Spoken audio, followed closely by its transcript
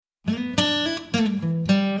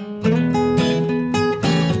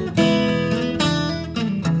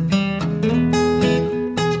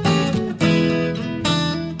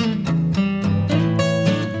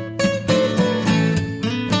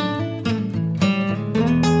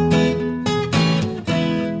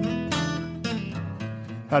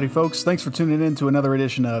Howdy, folks. Thanks for tuning in to another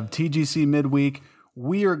edition of TGC Midweek.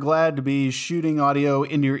 We are glad to be shooting audio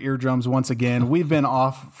into your eardrums once again. We've been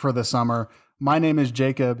off for the summer. My name is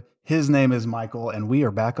Jacob. His name is Michael, and we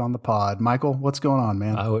are back on the pod. Michael, what's going on,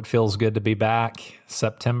 man? Oh, it feels good to be back.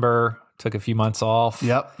 September, took a few months off.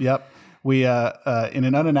 Yep. We, in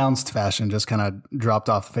an unannounced fashion, just kind of dropped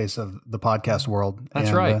off the face of the podcast world.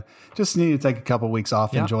 That's right. Just need to take a couple weeks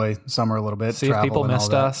off, enjoy summer a little bit. See if people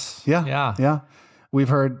missed us. Yeah. We've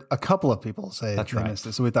heard a couple of people say That's they right. missed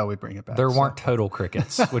it, so we thought we'd bring it back. There weren't total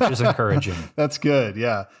crickets, which is encouraging. That's good,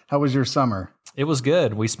 yeah. How was your summer? It was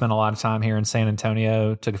good. We spent a lot of time here in San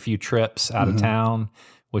Antonio, took a few trips out of town,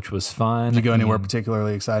 which was fun. Did you go anywhere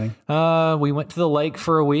particularly exciting? We went to the lake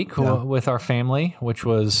for a week with our family, which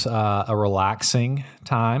was a relaxing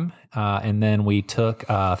time. And then we took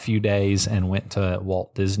a few days and went to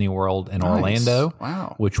Walt Disney World in Orlando,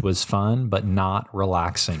 which was fun, but not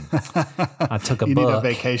relaxing. I took a book need a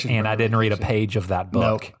vacation and I didn't read a page of that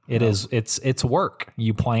book. It's work.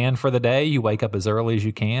 You plan for the day, you wake up as early as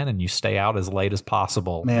you can, and you stay out as late as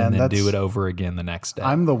possible, and then do it over again the next day.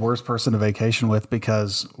 I'm the worst person to vacation with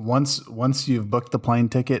because once you've booked the plane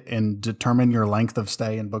ticket and determined your length of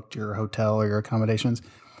stay and booked your hotel or your accommodations,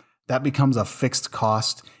 that becomes a fixed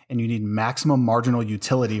cost, and you need maximum marginal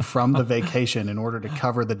utility from the vacation in order to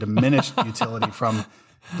cover the diminished utility from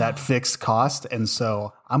that fixed cost. And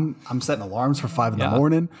so I'm setting alarms for 5 in the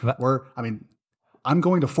morning. I'm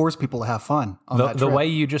going to force people to have fun on that trip. The way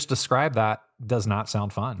you just described that does not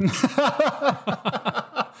sound fun.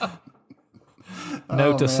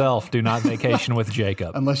 Note to self, do not vacation with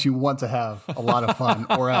Jacob. Unless you want to have a lot of fun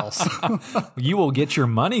or else. You will get your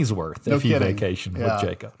money's worth if you vacation with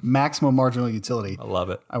Jacob. Maximum marginal utility. I love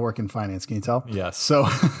it. I work in finance. Can you tell? Yes. So,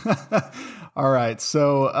 all right.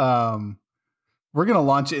 So, we're going to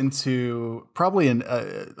launch into probably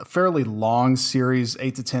a fairly long series,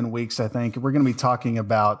 8 to 10 weeks, I think. We're going to be talking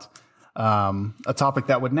about a topic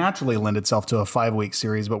that would naturally lend itself to a 5-week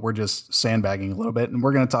series, but we're just sandbagging a little bit. And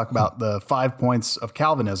we're going to talk about the 5 points of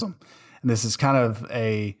Calvinism. And this is kind of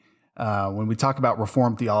when we talk about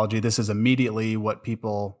Reformed theology, this is immediately what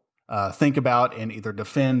people think about and either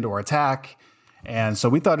defend or attack. And so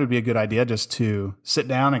we thought it'd be a good idea just to sit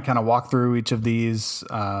down and kind of walk through each of these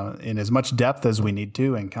in as much depth as we need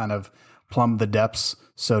to and kind of plumb the depths,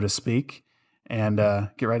 so to speak. And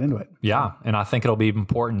get right into it. Yeah, and I think it'll be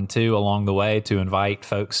important, too, along the way to invite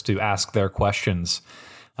folks to ask their questions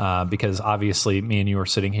because obviously me and you are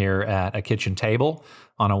sitting here at a kitchen table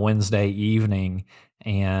on a Wednesday evening,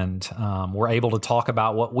 and we're able to talk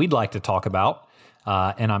about what we'd like to talk about.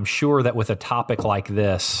 And I'm sure that with a topic like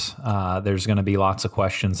this, there's going to be lots of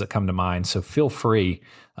questions that come to mind. So feel free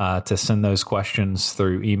to send those questions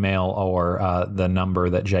through email or the number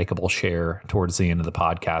that Jacob will share towards the end of the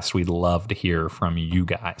podcast. We'd love to hear from you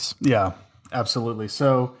guys. Yeah, absolutely.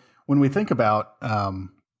 So when we think about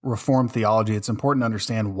Reformed theology, it's important to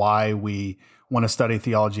understand why we want to study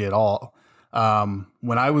theology at all.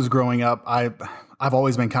 When I was growing up, I've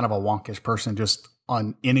always been kind of a wonkish person, just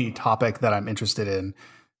on any topic that I'm interested in.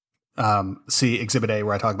 See Exhibit A,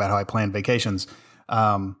 where I talk about how I plan vacations.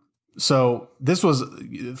 So this was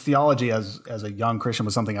theology as a young Christian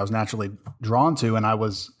was something I was naturally drawn to. And I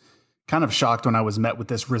was kind of shocked when I was met with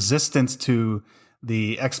this resistance to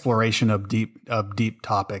the exploration of deep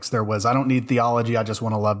topics. There was, I don't need theology. I just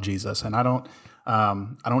want to love Jesus. And I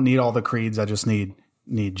don't need all the creeds. I just need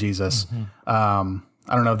Jesus. Mm-hmm.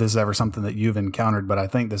 I don't know if this is ever something that you've encountered, but I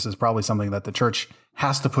think this is probably something that the church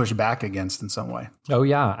has to push back against in some way. Oh,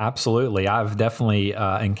 yeah, absolutely. I've definitely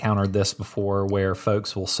encountered this before where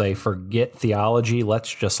folks will say, forget theology,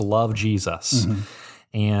 let's just love Jesus. Mm-hmm.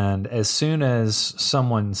 And as soon as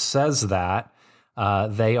someone says that,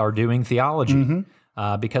 they are doing theology.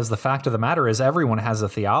 Mm-hmm. Because the fact of the matter is everyone has a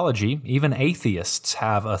theology. Even atheists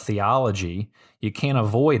have a theology. You can't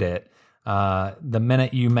avoid it. The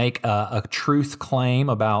minute you make a truth claim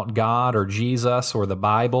about God or Jesus or the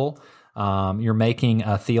Bible, you're making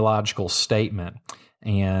a theological statement.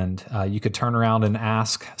 And you could turn around and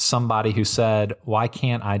ask somebody who said, why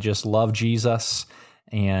can't I just love Jesus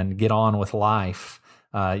and get on with life?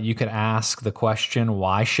 You could ask the question,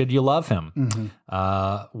 why should you love him?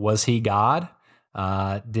 Mm-hmm. Was he God?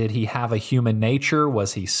 Did he have a human nature?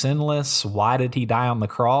 Was he sinless? Why did he die on the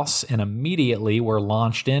cross? And immediately we're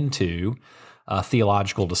launched into a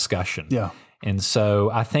theological discussion. Yeah. And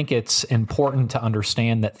so I think it's important to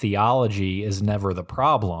understand that theology is never the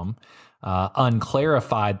problem.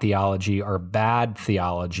 Unclarified theology or bad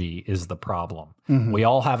theology is the problem. Mm-hmm. We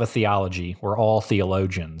all have a theology. We're all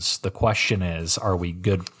theologians. The question is, are we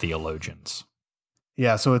good theologians?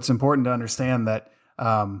 Yeah, so it's important to understand that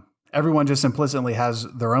everyone just implicitly has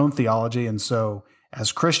their own theology. And so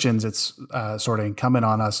as Christians, it's sort of incumbent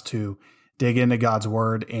on us to dig into God's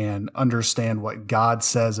word and understand what God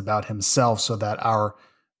says about himself so that our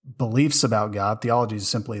beliefs about God, theology is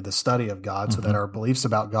simply the study of God, so that our beliefs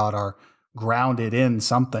about God are grounded in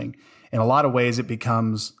something. In a lot of ways, it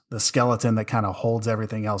becomes the skeleton that kind of holds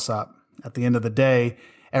everything else up. At the end of the day,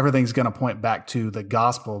 everything's going to point back to the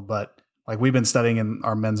gospel. But like we've been studying in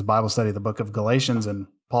our men's Bible study, the book of Galatians, and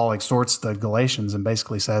Paul exhorts the Galatians and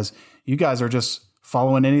basically says, you guys are just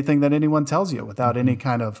following anything that anyone tells you without any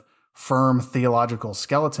kind of firm theological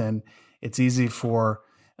skeleton. It's easy for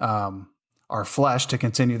our flesh, to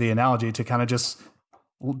continue the analogy, to kind of just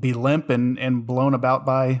be limp and blown about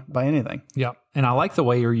by anything. Yeah. And I like the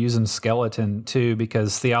way you're using skeleton too,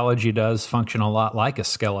 because theology does function a lot like a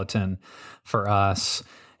skeleton for us.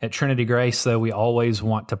 At Trinity Grace, though, we always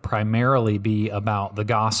want to primarily be about the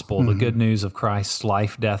gospel, the good news of Christ's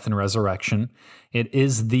life, death, and resurrection. It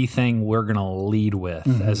is the thing we're going to lead with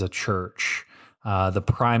as a church, the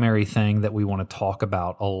primary thing that we want to talk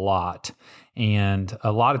about a lot. And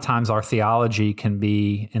a lot of times our theology can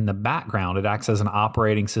be in the background. It acts as an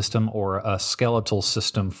operating system or a skeletal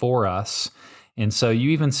system for us. And so you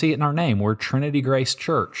even see it in our name. We're Trinity Grace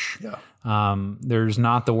Church. Yeah. There's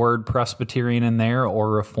not the word Presbyterian in there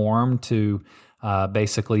or Reformed to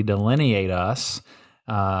basically delineate us.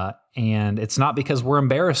 And it's not because we're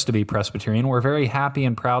embarrassed to be Presbyterian. We're very happy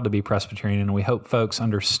and proud to be Presbyterian, and we hope folks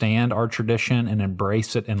understand our tradition and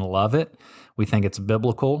embrace it and love it. We think it's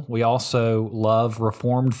biblical. We also love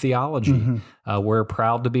Reformed theology. We're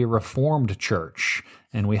proud to be a Reformed church,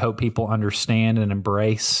 and we hope people understand and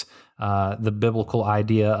embrace the biblical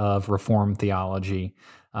idea of Reformed theology.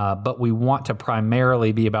 But we want to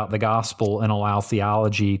primarily be about the gospel and allow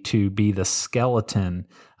theology to be the skeleton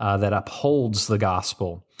that upholds the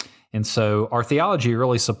gospel. And so our theology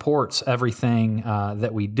really supports everything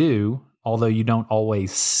that we do, although you don't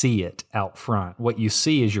always see it out front. What you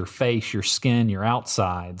see is your face, your skin, your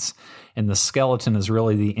outsides, and the skeleton is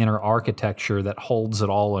really the inner architecture that holds it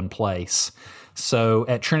all in place. So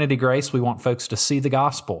at Trinity Grace, we want folks to see the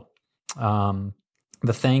gospel.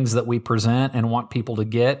 The things that we present and want people to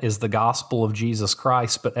get is the gospel of Jesus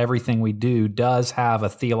Christ, but everything we do does have a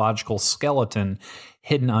theological skeleton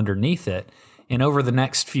hidden underneath it. And over the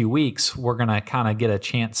next few weeks, we're going to kind of get a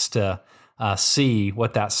chance to see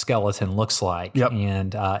what that skeleton looks like,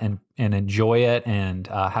 and enjoy it and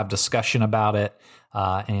have discussion about it,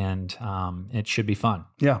 and it should be fun.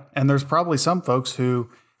 Yeah, and there's probably some folks who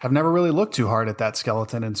have never really looked too hard at that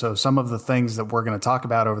skeleton, and so some of the things that we're going to talk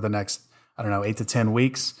about over the next 8 to 10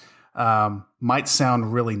 weeks might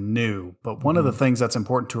sound really new. But one of the things that's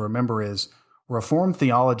important to remember is Reformed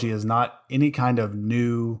theology is not any kind of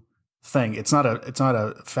new thing. It's not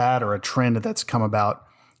a fad or a trend that's come about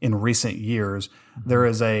in recent years. There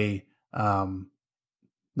is a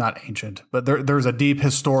not ancient, but there's a deep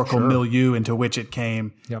historical milieu into which it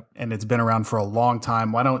came, and it's been around for a long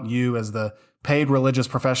time. Why don't you, as the paid religious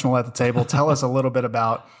professional at the table, tell us a little bit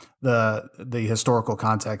about the historical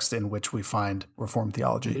context in which we find Reformed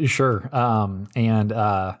theology? Sure.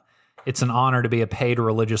 It's an honor to be a paid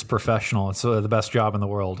religious professional. It's the best job in the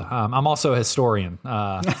world. I'm also a historian,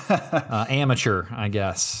 amateur, I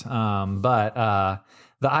guess. But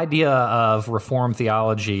the idea of Reformed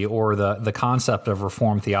theology, or the concept of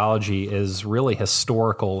Reformed theology, is really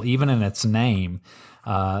historical. Even in its name,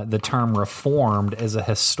 the term Reformed is a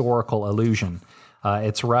historical allusion.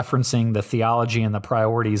 It's referencing the theology and the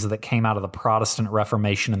priorities that came out of the Protestant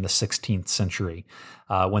Reformation in the 16th century,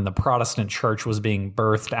 when the Protestant church was being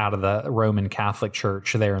birthed out of the Roman Catholic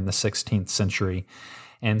Church there in the 16th century.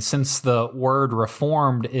 And since the word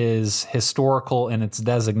Reformed is historical in its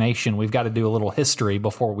designation, we've got to do a little history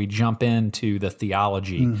before we jump into the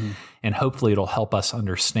theology. And hopefully it'll help us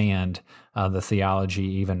understand the theology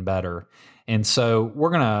even better. And so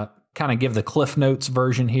we're going to kind of give the Cliff Notes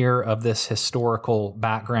version here of this historical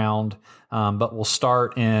background, but we'll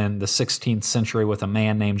start in the 16th century with a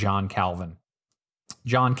man named John Calvin.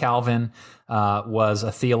 John Calvin was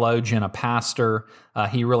a theologian, a pastor.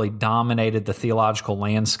 He really dominated the theological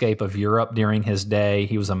landscape of Europe during his day.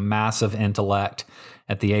 He was a massive intellect.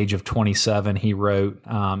 At the age of 27, he wrote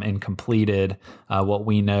and completed what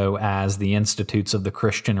we know as the Institutes of the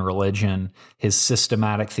Christian Religion, his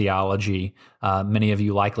systematic theology. Many of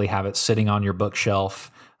you likely have it sitting on your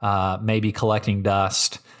bookshelf, maybe collecting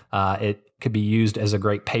dust. It could be used as a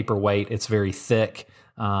great paperweight. It's very thick.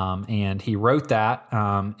 And he wrote that.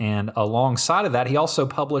 And alongside of that, he also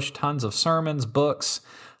published tons of sermons, books.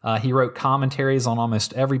 He wrote commentaries on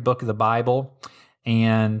almost every book of the Bible.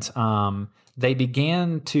 And they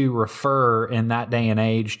began to refer in that day and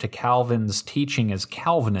age to Calvin's teaching as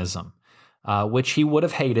Calvinism, which he would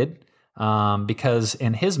have hated because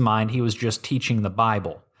in his mind, he was just teaching the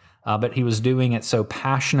Bible. But he was doing it so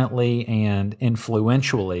passionately and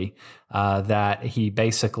influentially that he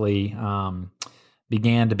basically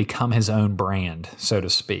began to become his own brand, so to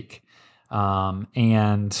speak. Calvin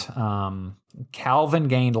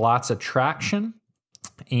gained lots of traction,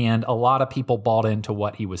 and a lot of people bought into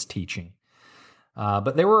what he was teaching.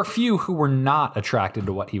 But there were a few who were not attracted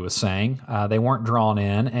to what he was saying. They weren't drawn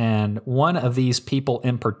in, and one of these people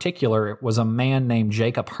in particular was a man named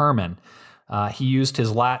Jacob Herman. He used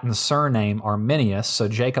his Latin surname Arminius, so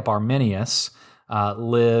Jacob Arminius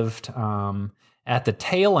lived at the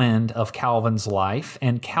tail end of Calvin's life,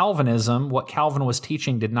 and Calvinism, what Calvin was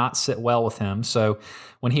teaching, did not sit well with him. So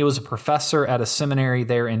when he was a professor at a seminary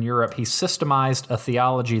there in Europe, he systemized a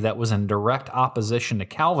theology that was in direct opposition to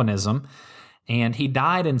Calvinism, and he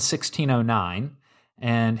died in 1609.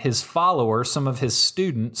 And his followers, some of his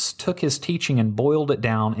students, took his teaching and boiled it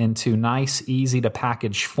down into nice,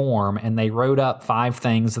 easy-to-package form, and they wrote up 5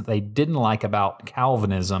 things that they didn't like about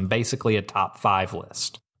Calvinism, basically a top 5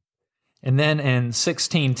 list. And then in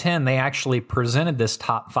 1610, they actually presented this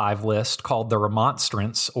top 5 list called the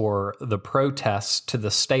Remonstrance, or the Protest, to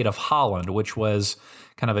the state of Holland, which was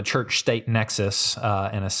kind of a church-state nexus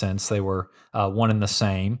in a sense. They were one and the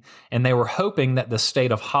same. And they were hoping that the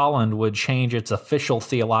state of Holland would change its official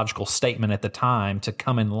theological statement at the time to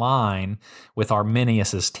come in line with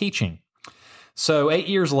Arminius's teaching. So 8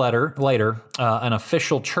 years later, an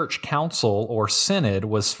official church council or synod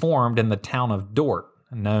was formed in the town of Dort,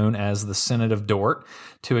 known as the Synod of Dort,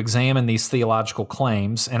 to examine these theological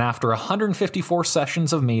claims. And after 154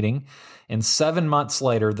 sessions of meeting, and 7 months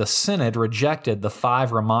later, the Synod rejected the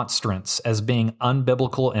 5 remonstrants as being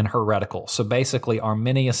unbiblical and heretical. So basically,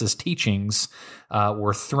 Arminius's teachings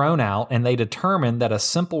were thrown out, and they determined that a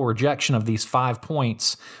simple rejection of these 5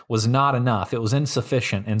 points was not enough. It was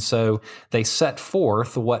insufficient. And so they set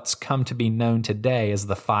forth what's come to be known today as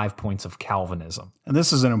the 5 points of Calvinism. And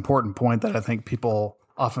this is an important point that I think people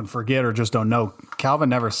often forget or just don't know. Calvin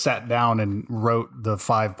never sat down and wrote the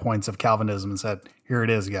 5 points of Calvinism and said, here it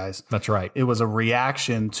is, guys. That's right. It was a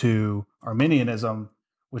reaction to Arminianism,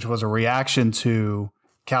 which was a reaction to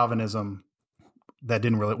Calvinism that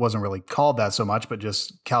wasn't really called that so much, but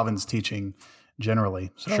just Calvin's teaching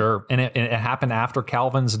generally. So. Sure. And it happened after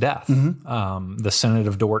Calvin's death. Mm-hmm. The Synod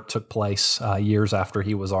of Dort took place years after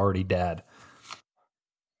he was already dead.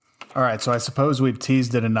 All right, so I suppose we've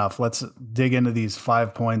teased it enough. Let's dig into these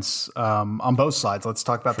 5 points on both sides. Let's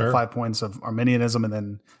talk about the 5 points of Arminianism and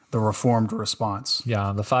then the Reformed response.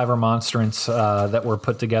 Yeah, the 5 remonstrants that were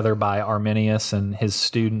put together by Arminius and his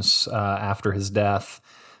students after his death.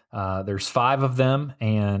 There's 5 of them,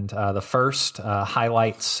 and the first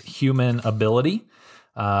highlights human ability.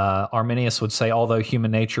 Arminius would say, although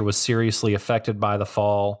human nature was seriously affected by the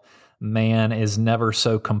fall, man is never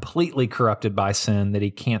so completely corrupted by sin that he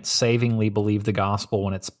can't savingly believe the gospel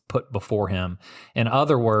when it's put before him. In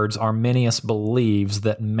other words, Arminius believes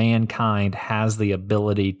that mankind has the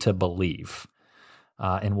ability to believe.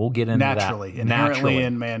 And we'll get into naturally. that. Inherently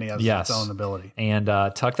in man, he has its own ability. And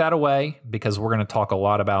tuck that away because we're going to talk a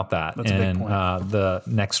lot about that in the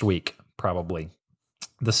next week, probably.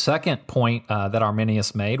 The second point that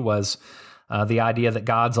Arminius made was the idea that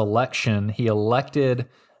God's election, he elected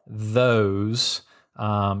those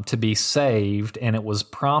to be saved, and it was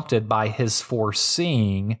prompted by his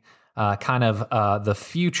foreseeing the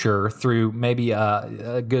future through maybe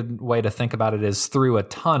a good way to think about it is through a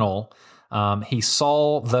tunnel. He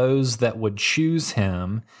saw those that would choose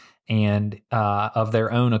him and of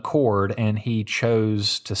their own accord, and he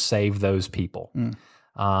chose to save those people.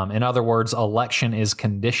 In other words, election is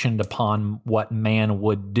conditioned upon what man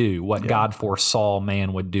would do, what God foresaw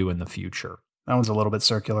man would do in the future. That one's a little bit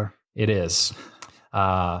circular. It is.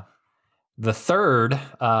 The third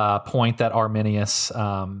point that Arminius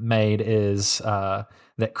made is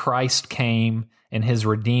that Christ came and his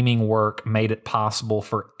redeeming work made it possible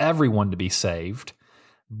for everyone to be saved,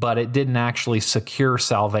 but it didn't actually secure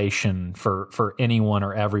salvation for anyone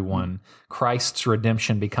or everyone. Christ's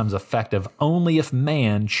redemption becomes effective only if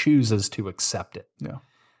man chooses to accept it. Yeah.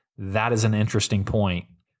 That is an interesting point,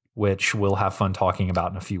 which we'll have fun talking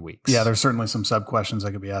about in a few weeks. Yeah, there's certainly some sub-questions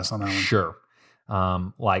that could be asked on that one. Sure.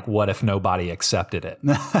 Like, what if nobody accepted it?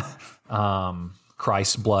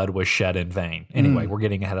 Christ's blood was shed in vain. Anyway, we're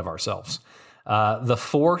getting ahead of ourselves. The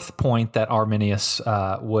fourth point that Arminius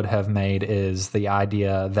would have made is the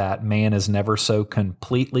idea that man is never so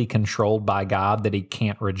completely controlled by God that he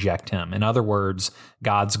can't reject him. In other words,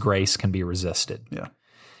 God's grace can be resisted. Yeah.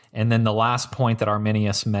 And then the last point that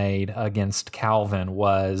Arminius made against Calvin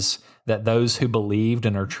was that those who believed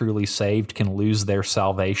and are truly saved can lose their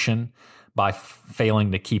salvation by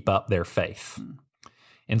failing to keep up their faith.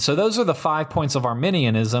 And so those are the 5 points of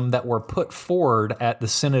Arminianism that were put forward at the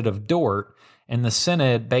Synod of Dort, and the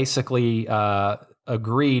Synod basically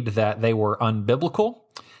agreed that they were unbiblical,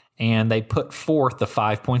 and they put forth the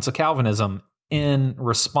 5 points of Calvinism in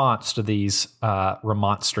response to these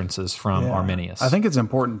remonstrances from Arminius. I think it's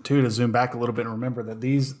important, too, to zoom back a little bit and remember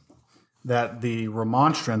that the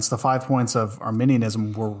remonstrance, the 5 points of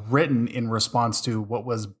Arminianism, were written in response to what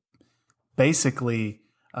was basically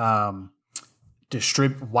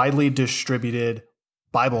widely distributed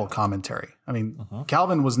Bible commentary. I mean,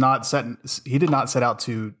 Calvin did not set out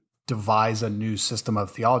to devise a new system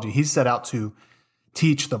of theology. He set out to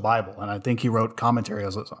teach the Bible, and I think he wrote commentary.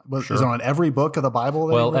 Is it on every book of the Bible?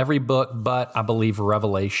 Well, every book, but I believe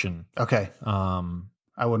Revelation. Okay.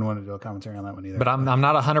 I wouldn't want to do a commentary on that one either. But I'm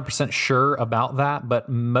not 100% sure about that. But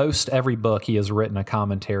most every book he has written a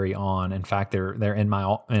commentary on. In fact, they're in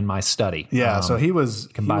my study. Yeah. So he was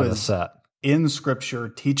the set in Scripture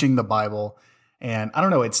teaching the Bible, and I don't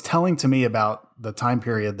know. It's telling to me about the time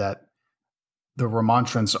period that the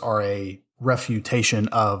remonstrants are a refutation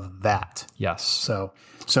of that. Yes.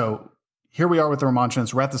 So here we are with the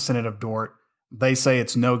remonstrants. We're at the Synod of Dort. They say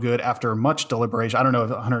it's no good after much deliberation. I don't know if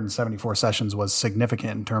 174 sessions was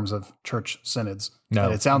significant in terms of church synods. No,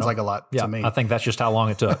 but it sounds like a lot to me. I think that's just how long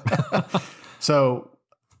it took. So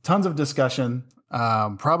tons of discussion,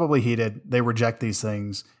 probably heated. They reject these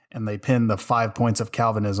things, and they pin the 5 points of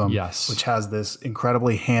Calvinism, which has this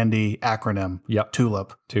incredibly handy acronym,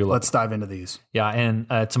 TULIP. Let's dive into these. Yeah, and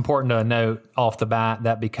it's important to note off the bat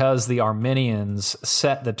that because the Arminians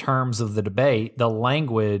set the terms of the debate, the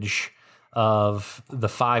language of the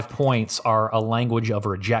 5 points are a language of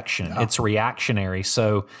rejection. Yeah. It's reactionary,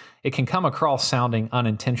 so it can come across sounding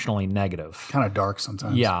unintentionally negative. Kind of dark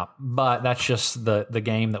sometimes. Yeah, but that's just the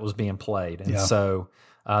game that was being played. And so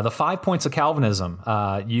the 5 points of Calvinism,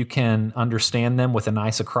 you can understand them with a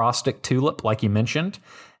nice acrostic TULIP, like you mentioned.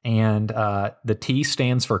 And the T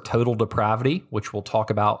stands for total depravity, which we'll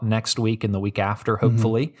talk about next week and the week after,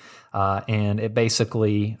 hopefully. And it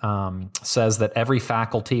basically says that every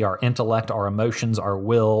faculty, our intellect, our emotions, our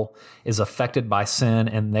will is affected by sin,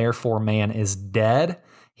 and therefore man is dead.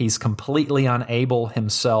 He's completely unable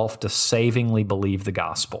himself to savingly believe the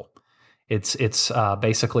gospel. It's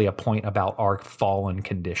basically a point about our fallen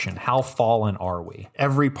condition. How fallen are we?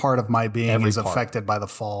 Every part of my being is affected by the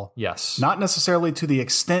fall. Yes. Not necessarily to the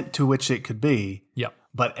extent to which it could be. Yep.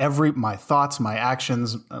 But my thoughts, my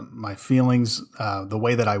actions, my feelings, the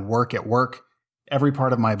way that I work at work, every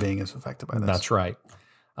part of my being is affected by this. That's right.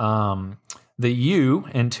 The U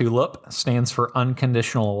in TULIP stands for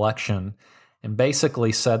unconditional election, and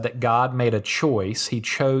basically said that God made a choice. He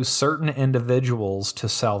chose certain individuals to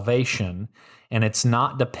salvation, and it's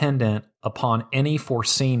not dependent upon any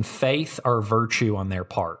foreseen faith or virtue on their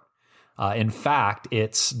part. In fact,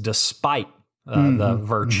 it's despite the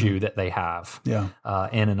virtue that they have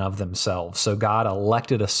in and of themselves. So God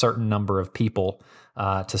elected a certain number of people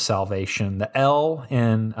to salvation. The L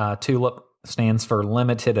in TULIP stands for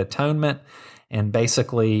limited atonement, and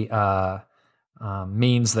basically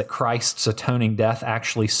means that Christ's atoning death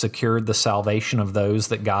actually secured the salvation of those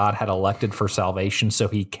that God had elected for salvation. So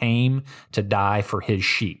he came to die for his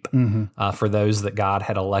sheep, for those that God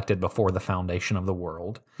had elected before the foundation of the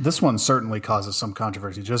world. This one certainly causes some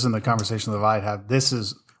controversy. Just in the conversation that I had, this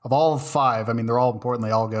is, of all 5, I mean, they're all important.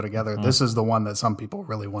 They all go together. This is the one that some people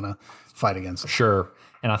really want to fight against. Sure.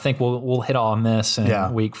 And I think we'll hit on this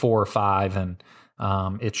in week 4 or 5, and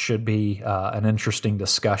it should be an interesting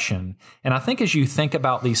discussion. And I think as you think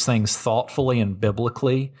about these things thoughtfully and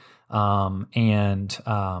biblically and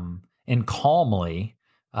calmly,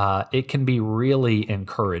 it can be really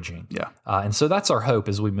encouraging. Yeah. And so that's our hope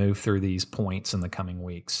as we move through these points in the coming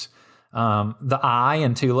weeks. The I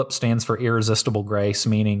in TULIP stands for irresistible grace,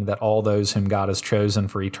 meaning that all those whom God has chosen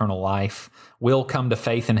for eternal life will come to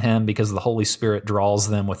faith in him because the Holy Spirit draws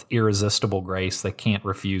them with irresistible grace. They can't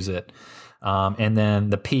refuse it. And then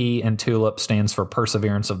the P in TULIP stands for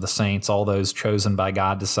perseverance of the saints. All those chosen by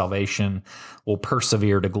God to salvation will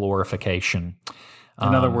persevere to glorification.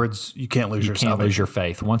 In other words, you can't lose your salvation. You can't lose your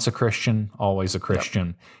faith. Once a Christian, always a Christian.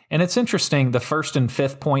 Yep. And it's interesting, the 1st and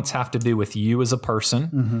 5th points have to do with you as a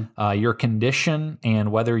person, your condition,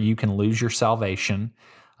 and whether you can lose your salvation.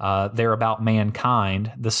 they're about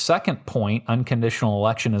mankind. The second point, unconditional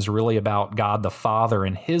election, is really about God the Father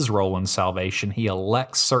and his role in salvation. He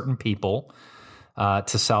elects certain people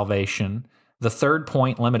to salvation. The third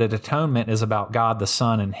point, limited atonement, is about God the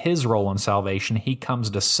Son and his role in salvation. He comes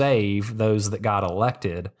to save those that God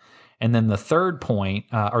elected. And then the third point,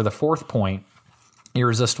 or the fourth point,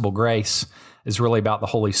 irresistible grace, is really about the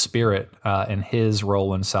Holy Spirit and his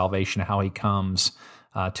role in salvation, how he comes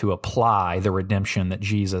to apply the redemption that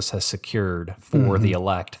Jesus has secured for the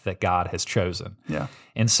elect that God has chosen. Yeah.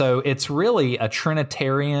 And so it's really a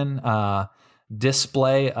Trinitarian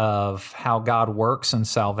display of how God works in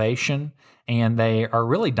salvation, and they are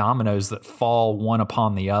really dominoes that fall one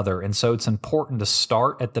upon the other. And so it's important to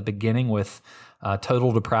start at the beginning with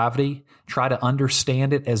total depravity, try to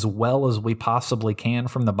understand it as well as we possibly can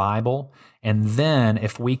from the Bible, and then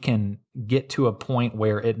if we can get to a point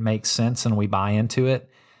where it makes sense and we buy into it,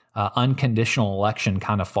 unconditional election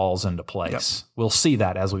kind of falls into place. Yep. We'll see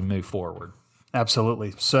that as we move forward.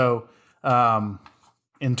 Absolutely. So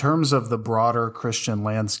in terms of the broader Christian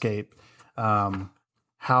landscape,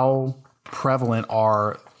 how prevalent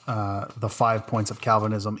are the 5 points of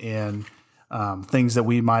Calvinism in things that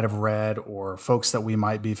we might have read or folks that we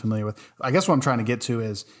might be familiar with? I guess what I'm trying to get to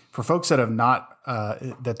is for folks that have not,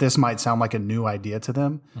 that this might sound like a new idea to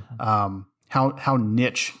them, how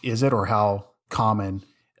niche is it, or how common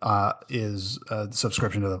is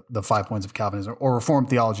subscription to the 5 points of Calvinism or Reformed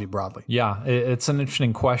theology broadly? Yeah, it's an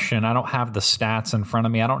interesting question. I don't have the stats in front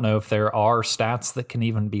of me. I don't know if there are stats that can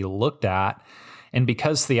even be looked at. And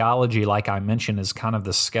because theology, like I mentioned, is kind of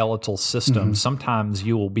the skeletal system, sometimes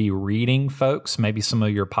you will be reading folks, maybe some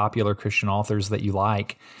of your popular Christian authors that you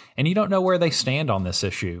like, and you don't know where they stand on this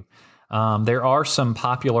issue. There are some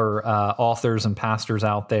popular authors and pastors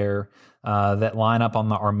out there that line up on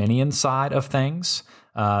the Arminian side of things.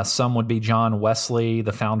 Some would be John Wesley,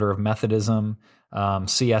 the founder of Methodism.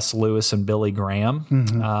 C.S. Lewis and Billy Graham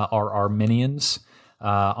are Arminians.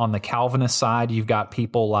 On the Calvinist side, you've got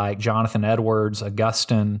people like Jonathan Edwards,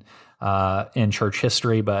 Augustine in church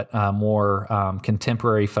history, but more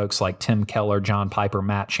contemporary folks like Tim Keller, John Piper,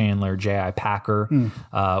 Matt Chandler, J.I. Packer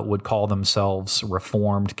would call themselves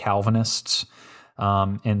Reformed Calvinists.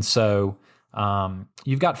 And so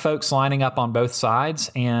you've got folks lining up on both sides.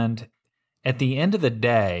 And at the end of the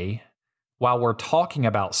day, while we're talking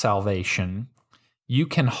about salvation, you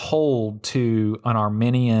can hold to an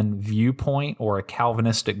Arminian viewpoint or a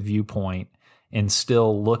Calvinistic viewpoint and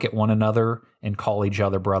still look at one another and call each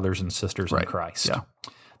other brothers and sisters in Christ. Yeah.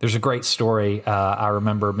 There's a great story I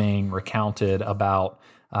remember being recounted about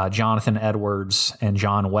Jonathan Edwards and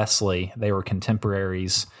John Wesley. They were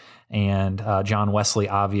contemporaries, and John Wesley,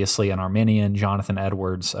 obviously an Arminian, Jonathan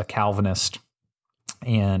Edwards, a Calvinist.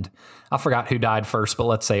 And I forgot who died first, but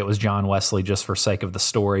let's say it was John Wesley just for sake of the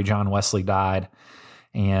story. John Wesley died.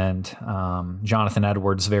 And Jonathan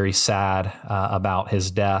Edwards, very sad about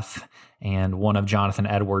his death. And one of Jonathan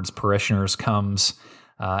Edwards' parishioners comes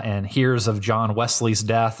and hears of John Wesley's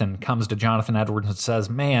death and comes to Jonathan Edwards and says,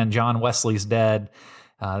 "Man, John Wesley's dead.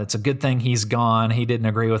 It's a good thing he's gone. He didn't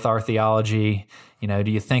agree with our theology.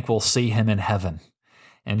 Do you think we'll see him in heaven?"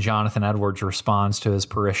 And Jonathan Edwards responds to his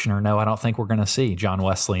parishioner, "No, I don't think we're going to see John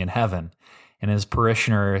Wesley in heaven." And his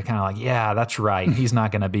parishioner kind of like, "Yeah, that's right. He's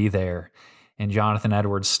not going to be there." And Jonathan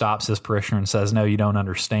Edwards stops his parishioner and says, "No, you don't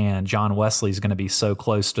understand. John Wesley is going to be so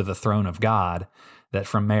close to the throne of God that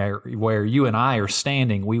from where you and I are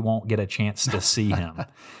standing, we won't get a chance to see him."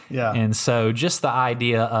 Yeah. And so just the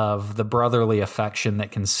idea of the brotherly affection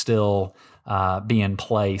that can still be in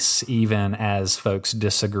place even as folks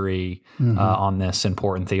disagree on this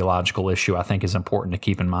important theological issue, I think is important to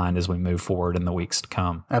keep in mind as we move forward in the weeks to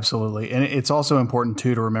come. Absolutely. And it's also important,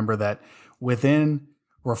 too, to remember that within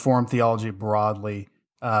Reformed theology broadly,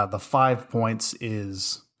 the 5 points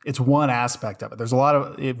it's one aspect of it. There's a lot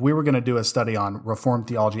of, if we were going to do a study on Reformed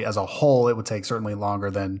theology as a whole, it would take certainly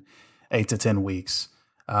longer than 8 to 10 weeks.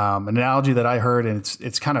 An analogy that I heard, and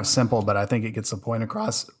it's kind of simple, but I think it gets the point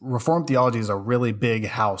across. Reformed theology is a really big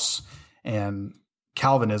house, and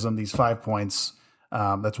Calvinism, these 5 points,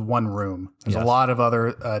 that's one room. There's a lot of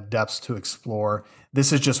other depths to explore.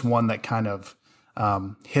 This is just one that kind of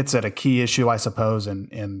hits at a key issue, I suppose,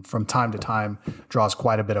 and from time to time draws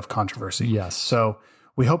quite a bit of controversy. Yes. So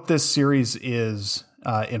we hope this series is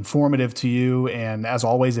informative to you. And as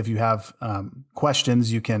always, if you have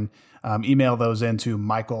questions, you can email those into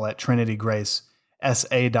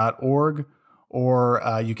michael@trinitygracesa.org,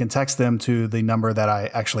 or you can text them to the number that I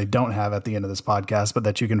actually don't have at the end of this podcast, but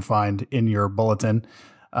that you can find in your bulletin.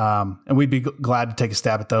 And we'd be glad to take a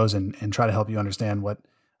stab at those and try to help you understand what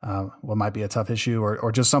might be a tough issue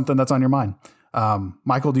or just something that's on your mind.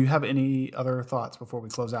 Michael, do you have any other thoughts before we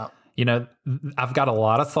close out? I've got a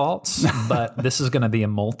lot of thoughts, but this is going to be a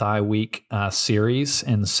multi-week series.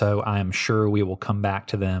 And so I am sure we will come back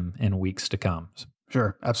to them in weeks to come.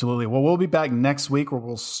 Sure, absolutely. Well, we'll be back next week where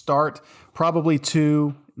we'll start probably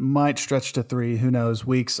 2, might stretch to 3, who knows,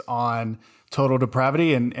 weeks on total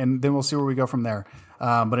depravity. And then we'll see where we go from there.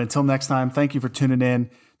 But until next time, thank you for tuning in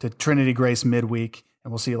to Trinity Grace Midweek,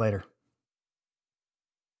 and we'll see you later.